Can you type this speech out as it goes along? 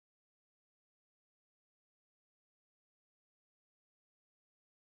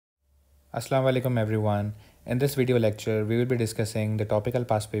Assalamu alaikum everyone. In this video lecture, we will be discussing the topical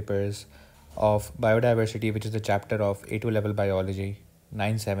past papers of biodiversity, which is the chapter of A2 level biology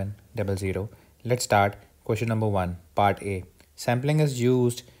 9700. Let's start. Question number 1, part A. Sampling is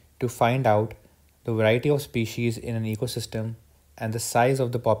used to find out the variety of species in an ecosystem and the size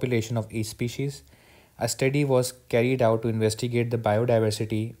of the population of each species. A study was carried out to investigate the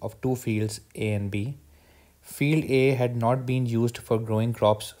biodiversity of two fields A and B. Field A had not been used for growing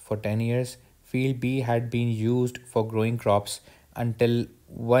crops for 10 years. Field B had been used for growing crops until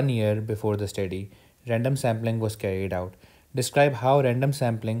 1 year before the study. Random sampling was carried out. Describe how random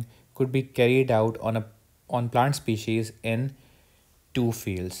sampling could be carried out on plant species in two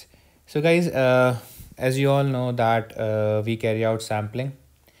fields. So guys, as you all know that we carry out sampling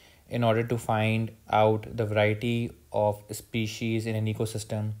in order to find out the variety of species in an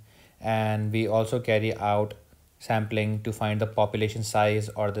ecosystem, and we also carry out sampling to find the population size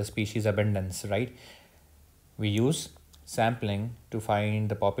or the species abundance, right? We use sampling to find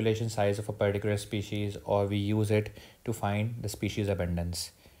the population size of a particular species, or we use it to find the species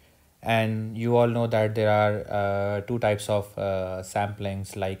abundance. And you all know that there are two types of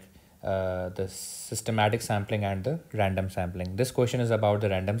samplings, like the systematic sampling and the random sampling. This question is about the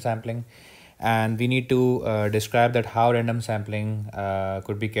random sampling, and we need to describe that how random sampling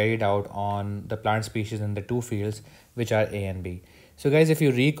could be carried out on the plant species in the two fields, which are A and B. So guys, if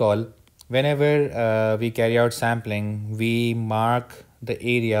you recall, whenever we carry out sampling, we mark the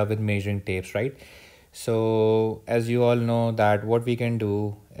area with measuring tapes, right? So as you all know that what we can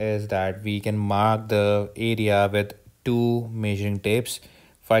do is that we can mark the area with two measuring tapes.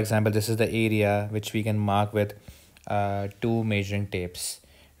 For example, this is the area which we can mark with two measuring tapes,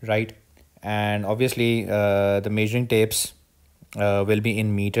 right? And obviously the measuring tapes will be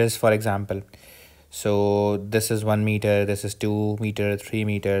in meters, for example. So this is 1 meter, this is 2 meter, 3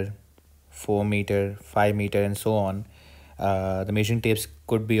 meter, 4 meter, 5 meter, and so on. The measuring tapes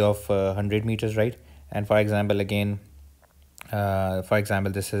could be of 100 meters, right? And for example, again,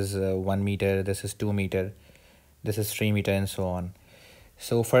 this is 1 meter, this is 2 meter, this is 3 meter, and so on.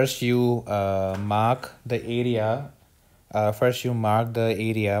 So first you mark the area.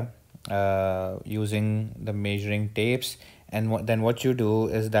 Using the measuring tapes, and then what you do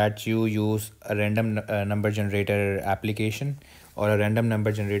is that you use a random number generator application or a random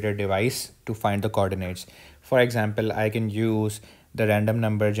number generator device to find the coordinates. For example, I can use the random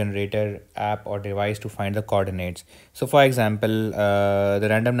number generator app or device to find the coordinates. So for example, the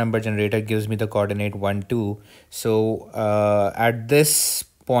random number generator gives me the coordinate 1 2. So at this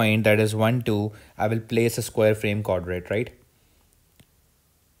point, that is 1 2, I will place a square frame coordinate, right?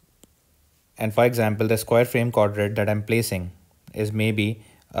 And for example, the square frame coordinate that I'm placing is maybe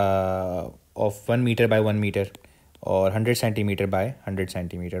of 1 meter by 1 meter, or 100 centimeter by 100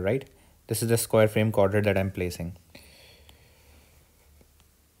 centimeter, right? This is the square frame coordinate that I'm placing.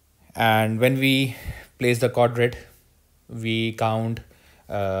 And when we place the coordinate, we count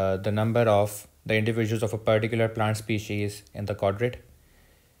the number of the individuals of a particular plant species in the coordinate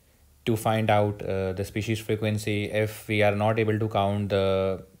to find out the species frequency. If we are not able to count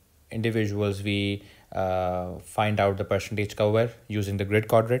the individuals, we find out the percentage cover using the grid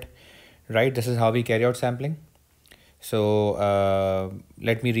coordinate, right? This is how we carry out sampling. So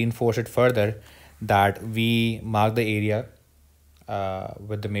let me reinforce it further, that we mark the area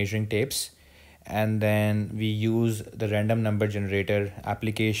with the measuring tapes, and then we use the random number generator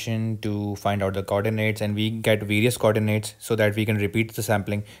application to find out the coordinates, and we get various coordinates so that we can repeat the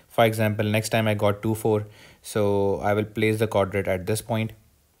sampling. For example, next time I got 2 4, so I will place the coordinate at this point,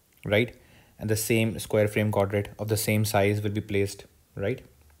 right? And the same square frame coordinate of the same size will be placed, right?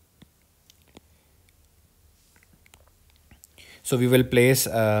 So we will place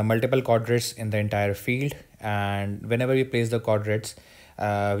multiple coordinates in the entire field, and whenever we place the coordinates,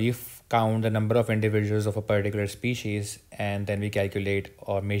 we count the number of individuals of a particular species, and then we calculate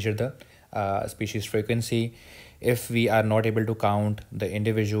or measure the species frequency. If we are not able to count the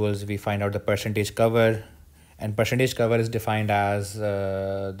individuals, we find out the percentage cover, and percentage cover is defined as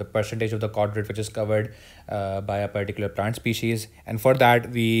the percentage of the coordinate which is covered by a particular plant species. And for that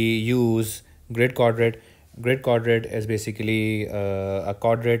we use grid coordinate. Grid coordinate is basically a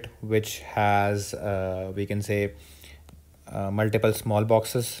coordinate which has we can say multiple small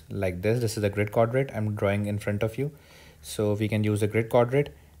boxes like this. This is the grid coordinate I'm drawing in front of you. So we can use the grid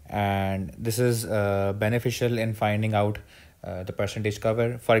coordinate, and this is beneficial in finding out the percentage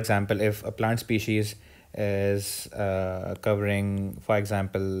cover. For example, if a plant species is covering, for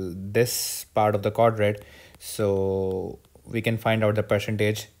example, this part of the coordinate, so we can find out the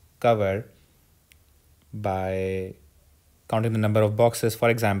percentage cover by counting the number of boxes. For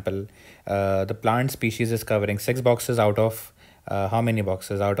example, the plant species is covering 6 boxes out of how many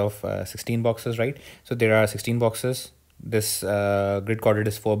boxes? Out of 16 boxes, right? So there are 16 boxes. This grid coordinate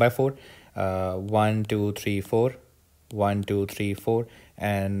is 4 by 4. 1, 2, 3, 4. 1, 2, 3, 4.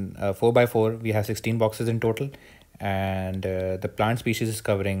 And 4 by 4, we have 16 boxes in total. And the plant species is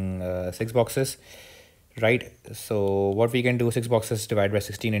covering 6 boxes, right? So what we can do, 6 boxes divided by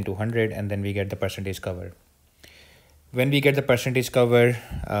 16 into 100, and then we get the percentage cover. When we get the percentage cover,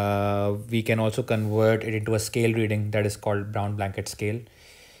 we can also convert it into a scale reading that is called brown blanket scale.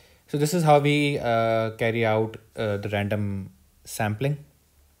 So this is how we carry out the random sampling,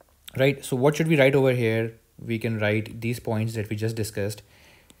 right? So what should we write over here? We can write these points that we just discussed,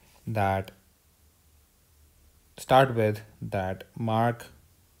 that start with that mark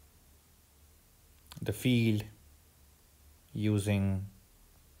the field using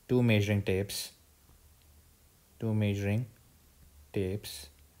two measuring tapes, or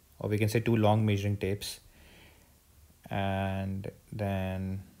we can say two long measuring tapes. And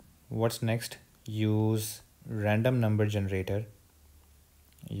then what's next? Use random number generator.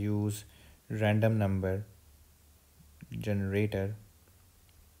 Use random number generator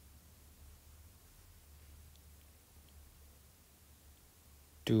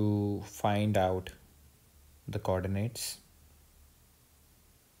to find out the coordinates,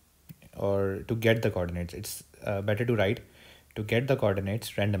 or to get the coordinates. It's better to write to get the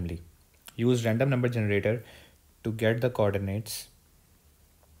coordinates randomly. Use random number generator to get the coordinates,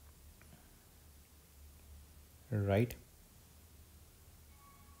 right?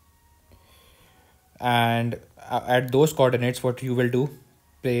 And at those coordinates, what you will do,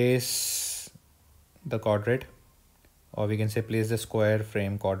 place the quadrate, or we can say place the square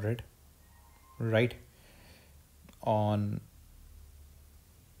frame quadrate, right, on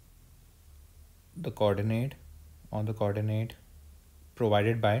the coordinate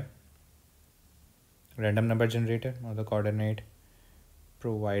provided by random number generator, or the coordinate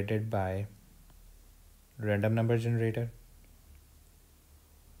provided by random number generator.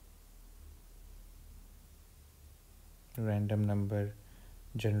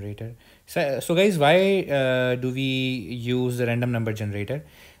 So guys, why do we use the random number generator?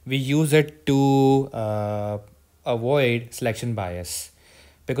 We use it to avoid selection bias,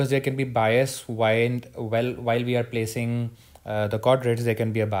 because there can be bias while we are placing the quadrates. There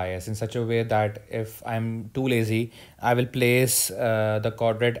can be a bias in such a way that if I'm too lazy, I will place the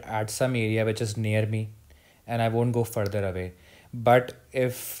quadrate at some area which is near me, and I won't go further away. But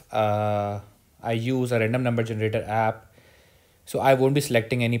if I use a random number generator app, so I won't be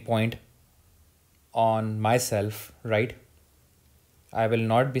selecting any point on myself, right? I will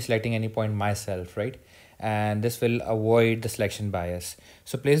not be selecting any point myself, right? And this will avoid the selection bias.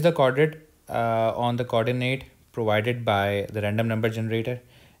 So place the coordinate on the coordinate provided by the random number generator,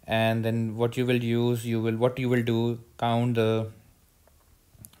 and then what you will do, count the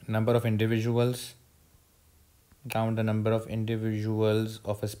number of individuals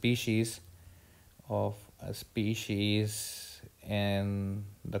of a species in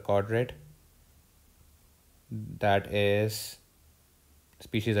the quadrate, that is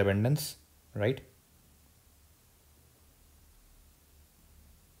species abundance, right?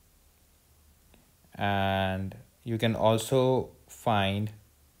 And you can also find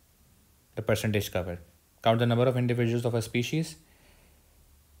the percentage cover. Count the number of individuals of a species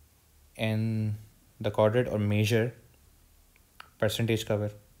in the quadrate, or measure percentage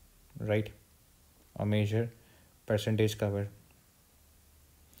cover, right? Or measure percentage cover.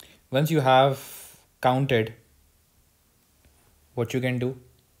 Once you have counted, what you can do,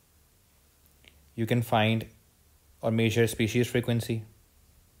 you can find or measure species frequency,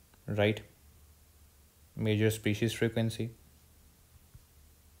 right? Measure species frequency.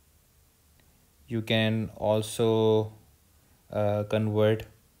 You can also convert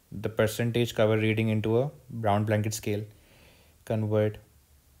the percentage cover reading into a brown blanket scale. Convert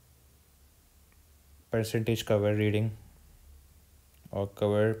percentage cover reading, or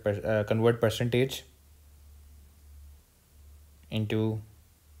convert percentage into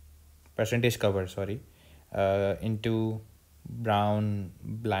percentage cover, into brown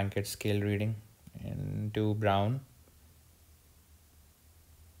blanket scale reading, into brown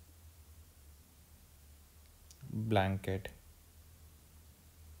blanket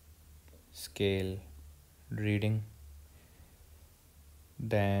scale reading.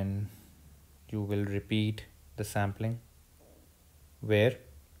 Then you will repeat the sampling, where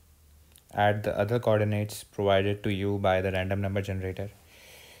add the other coordinates provided to you by the random number generator.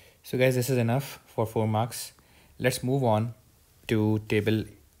 So guys, this is enough for 4 marks. Let's move on to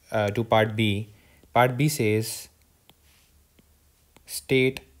part B. Part B says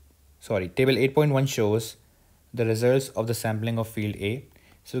state, table 8.1 shows the results of the sampling of field A.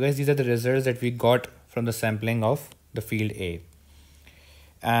 So guys, these are the results that we got from the sampling of the field A.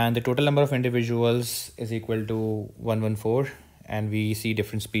 And the total number of individuals is equal to 114, and we see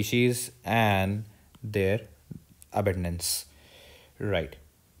different species and their abundance, right?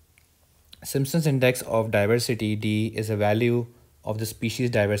 Simpson's index of diversity D is a value of the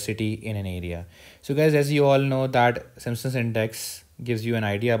species diversity in an area. So guys, as you all know that Simpson's index gives you an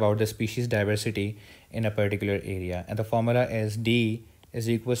idea about the species diversity in a particular area, and the formula is D is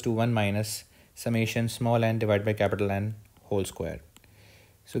equals to 1 minus summation small n divided by capital N whole square.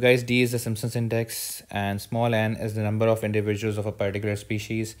 So guys, D is the Simpson's index and small n is the number of individuals of a particular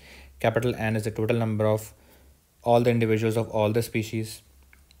species. Capital N is the total number of all the individuals of all the species,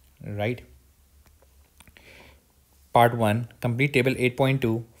 right? Part 1, complete table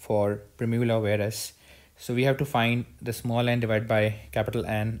 8.2 for Primula varus. So we have to find the small n divided by capital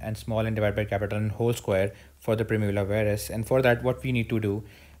N and small n divided by capital N whole square for the Primula varus. And for that, what we need to do,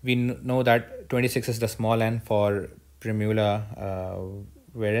 we know that 26 is the small n for Primula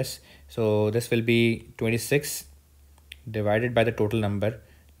varus. So this will be 26 divided by the total number,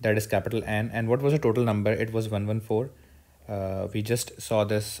 that is capital N. And what was the total number? It was 114. We just saw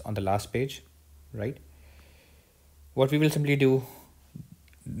this on the last page, right? What we will simply do,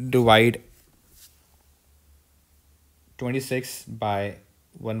 divide 26 by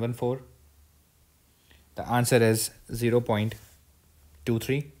 114. The answer is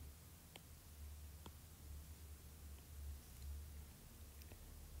 0.23.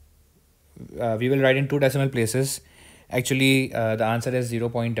 We will write in 2 decimal places. Actually, the answer is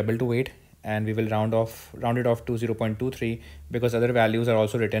 0.228, and we will round it off to 0.23 because other values are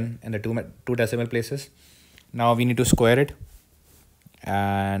also written in the two decimal places. Now we need to square it,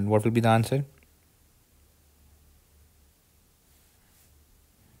 and what will be the answer?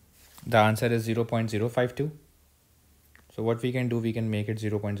 The answer is 0.052. So what we can do, we can make it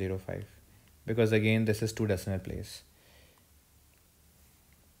 0.05 because again this is 2 decimal place.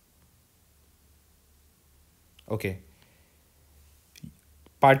 Okay.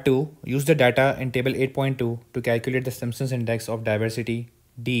 Part 2, use the data in table 8.2 to calculate the Simpson's index of diversity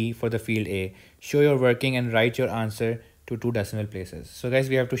D for the field A. Show your working and write your answer to 2 decimal places. So guys,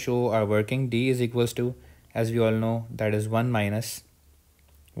 we have to show our working. D is equals to, as we all know, that is 1 minus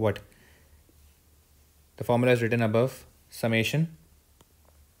what? The formula is written above, summation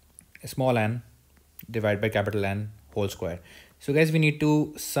small n divided by capital N whole square. So guys, we need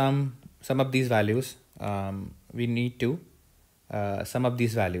to sum up these values. We need to sum up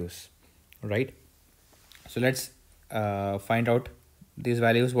these values, right? So let's find out these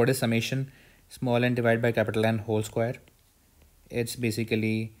values. What is summation small n divided by capital N whole square? It's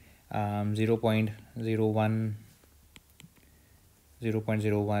basically 0.01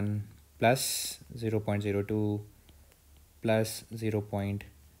 plus 0.02 plus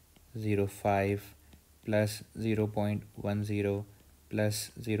 0.05 plus 0.10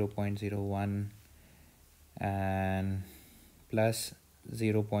 plus 0.01 and plus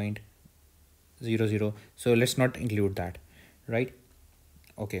 0.00. So let's not include that, right?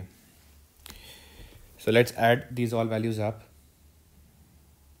 Okay, so let's add these all values up.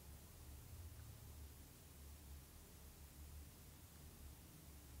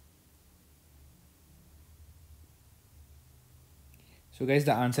 So guys,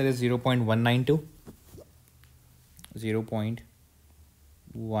 the answer is 0.192.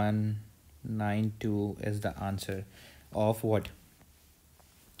 0.192 is the answer of what?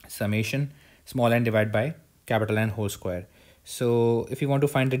 Summation small n divided by capital N whole square. So if you want to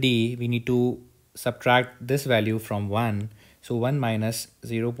find the D, we need to subtract this value from 1. So 1 minus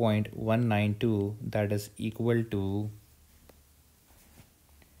 0.192, that is equal to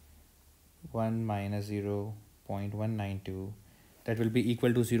 1 minus 0.192, that will be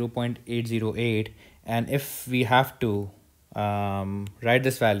equal to 0.808. And if we have to write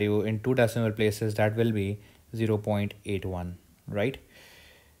this value in 2 decimal places, that will be 0.81, right?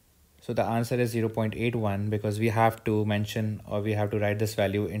 So the answer is 0.81 because we have to mention, or we have to write this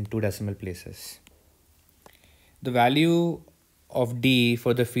value in 2 decimal places. The value of D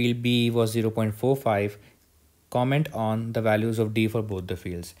for the field B was 0.45. Comment on the values of D for both the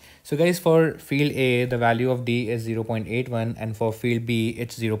fields. So guys, for field A, the value of D is 0.81, and for field B,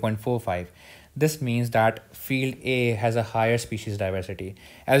 it's 0.45. This means that field A has a higher species diversity.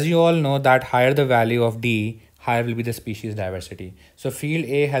 As you all know that higher the value of D, higher will be the species diversity. So field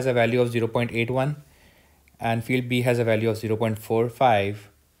A has a value of 0.81 and field B has a value of 0.45.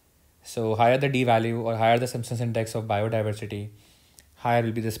 So higher the D value, or higher the Simpson's index of biodiversity, higher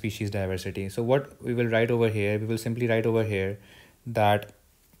will be the species diversity. So what we will write over here, we will simply write over here that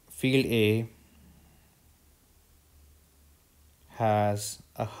field A has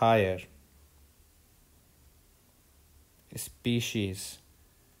a higher species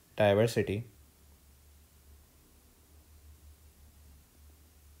diversity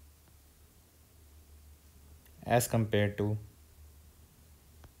as compared to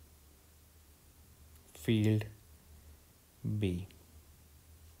field B.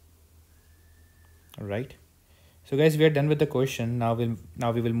 Right? So guys, we are done with the question. Now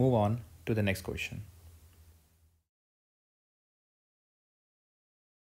we will move on to the next question.